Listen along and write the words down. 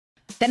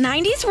The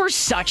 90s were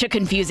such a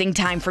confusing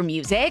time for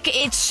music.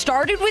 It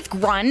started with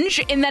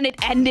grunge and then it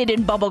ended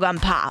in bubblegum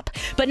pop.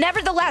 But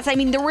nevertheless, I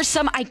mean, there were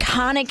some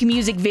iconic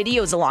music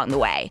videos along the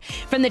way.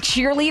 From the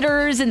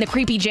cheerleaders and the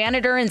creepy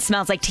janitor and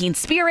Smells Like Teen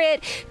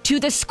Spirit to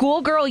the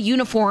schoolgirl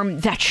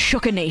uniform that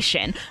shook a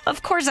nation.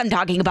 Of course, I'm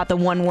talking about the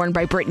one worn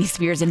by Britney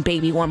Spears and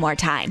Baby One More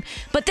Time.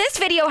 But this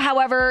video,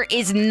 however,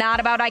 is not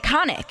about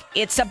iconic.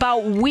 It's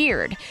about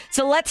weird.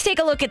 So let's take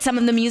a look at some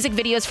of the music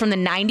videos from the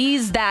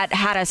 90s that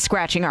had us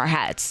scratching our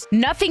heads.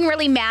 Nothing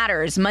Really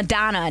Matters,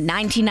 Madonna,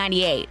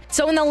 1998.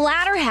 So in the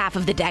latter half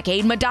of the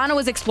decade, Madonna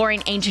was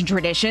exploring ancient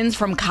traditions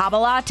from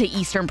Kabbalah to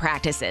Eastern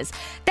practices.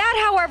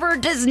 That, however,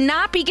 does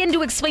not begin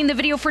to explain the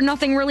video for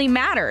Nothing Really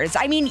Matters.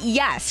 I mean,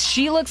 yes,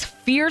 she looks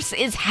fierce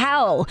as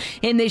hell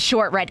in this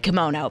short red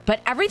kimono, but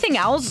everything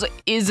else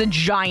is a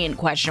giant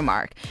question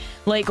mark.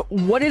 Like,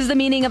 what is the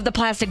meaning of the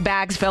plastic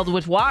bags filled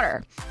with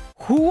water?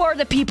 Who are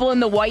the people in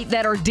the white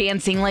that are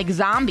dancing like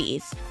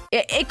zombies?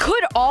 It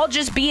could all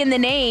just be in the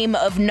name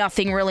of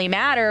Nothing Really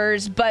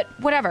Matters, but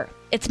whatever.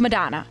 It's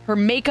Madonna. Her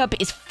makeup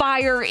is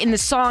fire, and the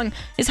song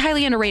is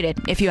highly underrated,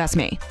 if you ask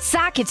me.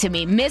 Sock It To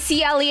Me,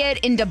 Missy Elliott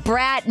and Da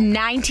Brat,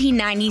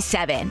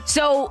 1997.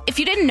 So, if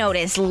you didn't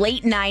notice,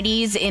 late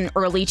 90s and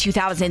early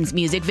 2000s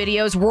music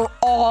videos were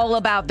all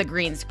about the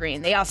green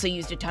screen. They also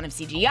used a ton of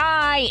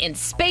CGI and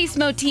space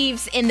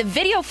motifs, and the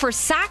video for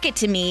Sock It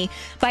To Me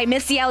by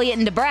Missy Elliott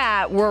and Da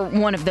Brat were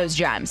one of those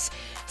gems.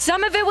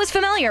 Some of it was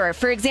familiar.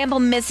 For example,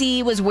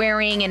 Missy was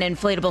wearing an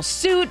inflatable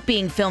suit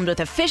being filmed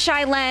with a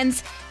fisheye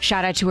lens.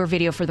 Shout out to her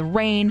video for The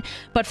Rain.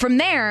 But from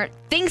there,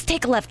 things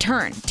take a left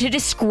turn. To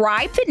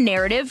describe the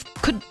narrative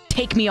could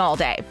take me all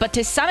day. But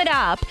to sum it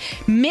up,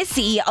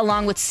 Missy,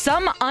 along with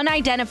some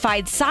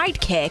unidentified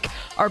sidekick,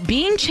 are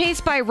being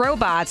chased by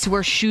robots who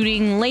are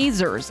shooting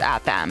lasers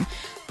at them.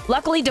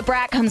 Luckily, Da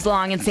Brat comes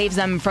along and saves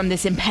them from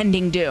this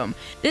impending doom.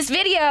 This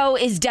video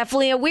is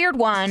definitely a weird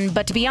one,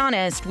 but to be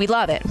honest, we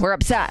love it. We're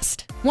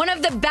obsessed. One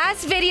of the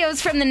best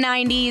videos from the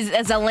 90s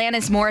is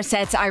Alanis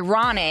Morissette's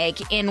Ironic,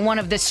 and one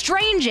of the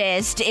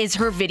strangest is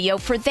her video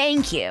for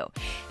Thank You.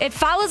 It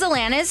follows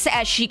Alanis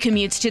as she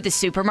commutes to the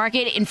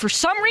supermarket, and for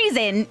some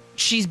reason,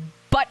 she's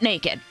butt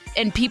naked,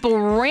 and people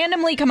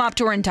randomly come up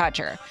to her and touch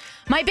her.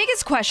 My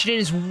biggest question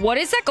is, what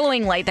is that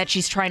glowing light that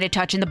she's trying to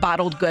touch in the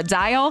bottled goods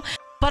aisle?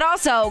 But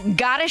also,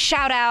 gotta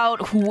shout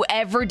out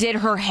whoever did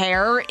her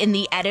hair in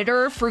the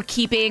editor for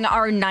keeping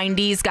our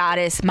 90s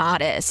goddess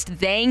modest.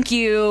 Thank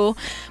you.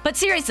 But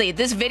seriously,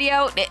 this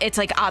video, it's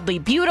like oddly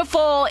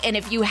beautiful, and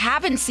if you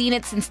haven't seen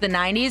it since the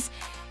 90s,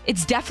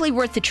 it's definitely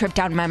worth the trip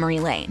down memory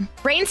lane.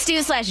 Brain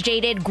Stew /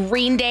 Jaded,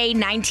 Green Day,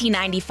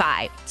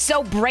 1995.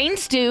 So Brain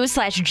Stew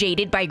 /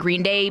 Jaded by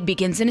Green Day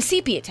begins in a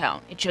sepia tone.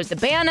 It shows the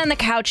band on the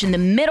couch in the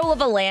middle of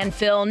a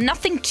landfill,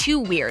 nothing too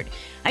weird.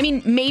 I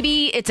mean,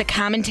 maybe it's a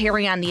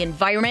commentary on the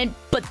environment,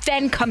 but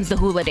then comes the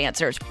hula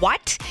dancers.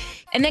 What?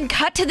 And then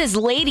cut to this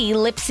lady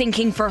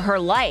lip-syncing for her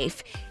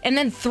life. And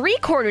then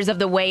 3/4 of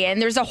the way in,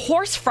 there's a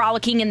horse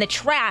frolicking in the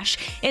trash,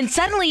 and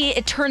suddenly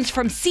it turns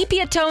from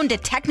sepia tone to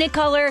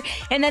Technicolor,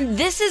 and then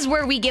this is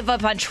where we give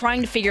up on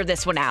trying to figure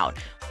this one out.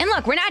 And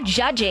look, we're not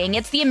judging.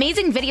 It's the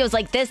amazing videos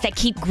like this that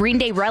keep Green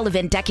Day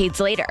relevant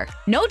decades later.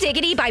 No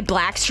Diggity by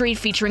Blackstreet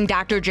featuring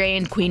Dr. J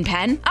and Queen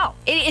Pen. Oh,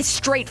 it is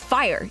straight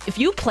fire. If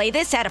you play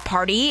this at a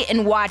party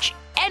and watch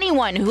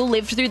anyone who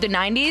lived through the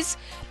 90s,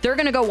 they're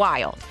gonna go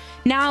wild.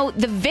 Now,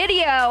 the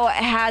video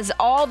has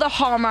all the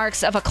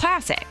hallmarks of a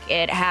classic.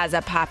 It has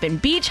a poppin'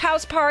 beach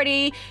house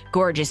party,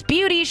 gorgeous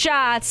beauty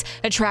shots,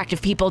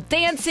 attractive people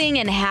dancing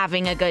and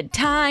having a good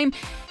time.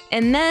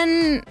 And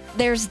then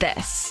there's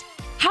this.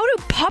 How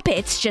do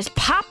puppets just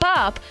pop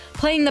up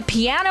playing the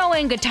piano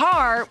and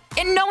guitar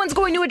and no one's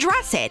going to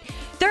address it?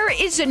 There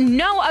is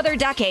no other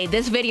decade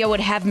this video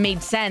would have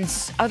made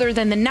sense other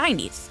than the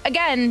 90s.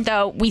 Again,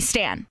 though, we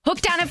stan.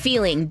 Hooked on a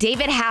Feeling,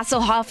 David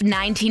Hasselhoff,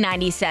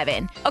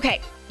 1997. Okay,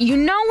 you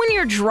know when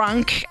you're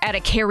drunk at a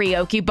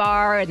karaoke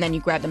bar and then you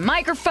grab the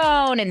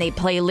microphone and they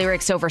play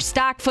lyrics over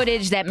stock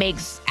footage that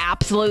makes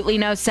absolutely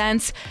no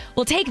sense?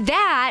 Well, take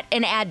that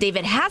and add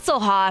David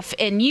Hasselhoff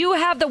and you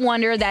have the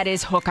wonder that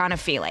is Hook on a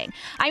Feeling.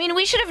 I mean,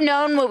 we should have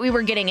known what we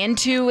were getting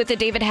into with the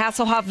David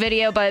Hasselhoff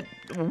video, but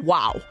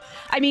wow.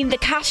 I mean, the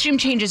costume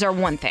changes are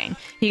one thing.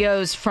 He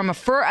goes from a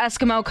fur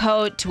Eskimo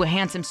coat to a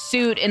handsome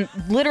suit in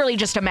literally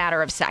just a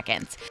matter of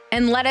seconds.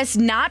 And let us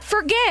not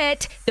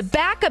forget the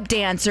backup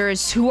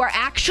dancers who are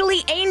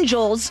actually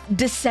angels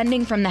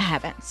descending from the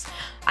heavens.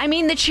 I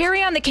mean, the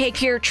cherry on the cake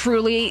here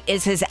truly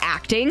is his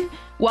acting.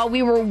 While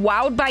we were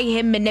wowed by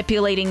him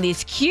manipulating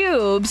these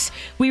cubes,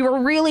 we were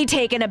really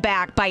taken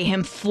aback by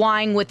him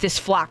flying with this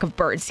flock of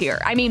birds here.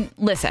 I mean,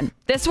 listen,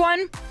 this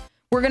one,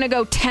 we're gonna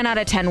go 10 out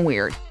of 10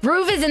 weird.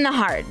 Groove is in the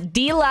Heart,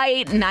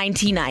 D-Light,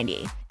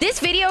 1990. This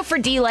video for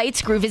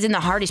D-Light's Groove is in the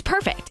Heart is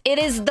perfect. It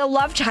is the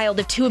love child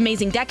of two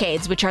amazing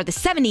decades, which are the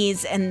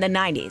 70s and the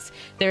 90s.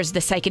 There's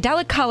the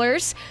psychedelic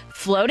colors,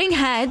 floating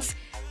heads,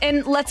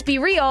 And let's be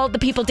real, the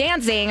people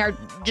dancing are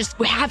just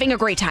having a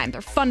great time.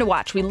 They're fun to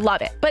watch. We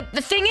love it. But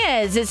the thing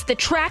is the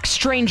track's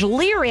strange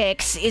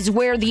lyrics is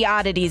where the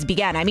oddities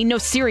began. I mean, no,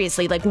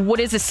 seriously, like,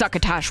 what is a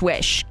succotash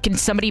wish? Can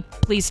somebody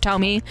please tell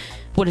me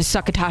what a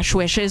succotash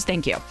wish is?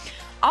 Thank you.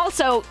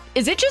 Also,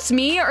 is it just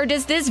me, or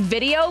does this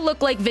video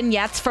look like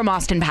vignettes from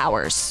Austin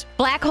Powers?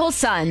 Black Hole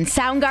Sun,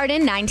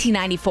 Soundgarden,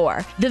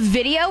 1994. The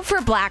video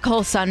for Black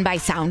Hole Sun by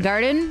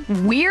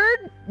Soundgarden?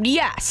 Weird?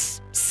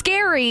 Yes.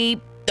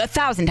 Scary?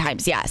 1,000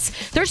 times yes.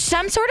 There's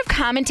some sort of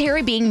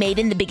commentary being made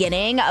in the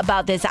beginning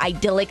about this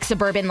idyllic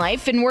suburban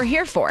life, and we're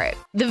here for it.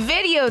 The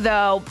video,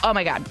 though, oh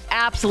my god,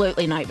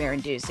 absolutely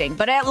nightmare-inducing.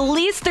 But at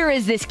least there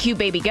is this cute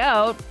baby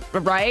goat,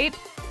 right?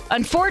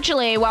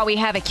 Unfortunately, while we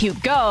have a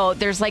cute goat,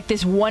 there's like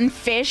this one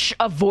fish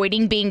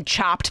avoiding being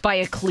chopped by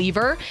a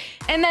cleaver.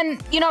 And then,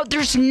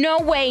 there's no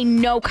way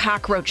no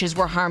cockroaches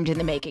were harmed in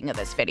the making of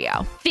this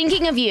video.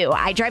 Thinking of You,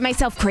 I Drive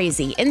Myself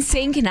Crazy,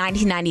 NSYNC,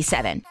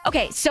 1997.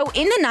 Okay, so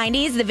in the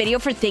 90s, the video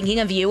for Thinking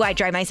of You, I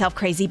Drive Myself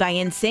Crazy by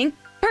NSYNC,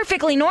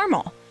 perfectly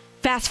normal.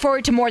 Fast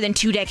forward to more than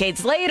 2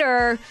 decades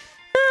later,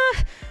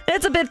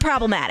 it's a bit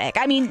problematic.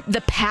 I mean,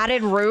 the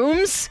padded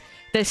rooms,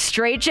 the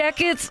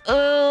straitjackets,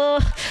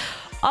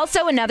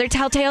 Also, another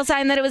telltale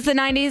sign that it was the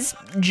 90s,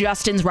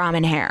 Justin's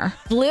ramen hair.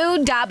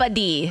 Blue Daba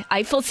D,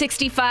 Eiffel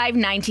 65,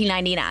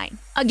 1999.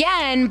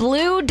 Again,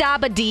 Blue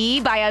Daba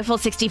D by Eiffel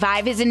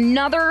 65 is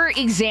another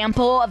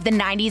example of the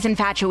 90s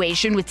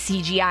infatuation with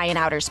CGI in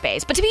outer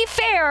space. But to be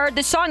fair,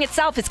 the song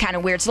itself is kind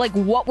of weird. So, like,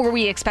 what were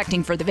we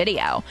expecting for the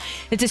video?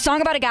 It's a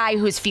song about a guy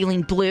who is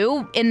feeling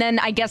blue, and then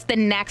I guess the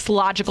next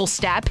logical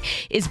step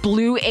is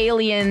blue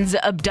aliens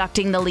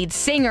abducting the lead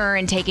singer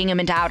and taking him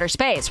into outer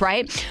space,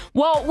 right?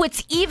 Well,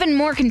 what's even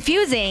more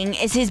confusing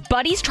is his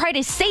buddies try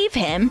to save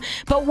him,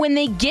 but when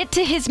they get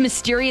to his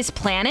mysterious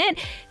planet,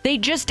 they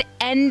just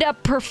end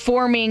up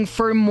performing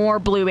for more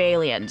blue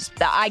aliens.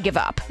 I give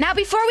up. Now,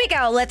 before we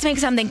go, let's make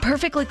something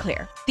perfectly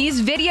clear.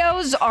 These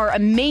videos are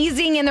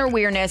amazing in their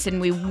weirdness, and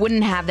we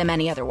wouldn't have them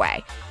any other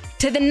way.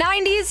 To the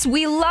 90s,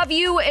 we love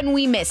you and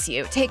we miss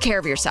you. Take care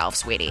of yourself,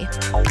 sweetie.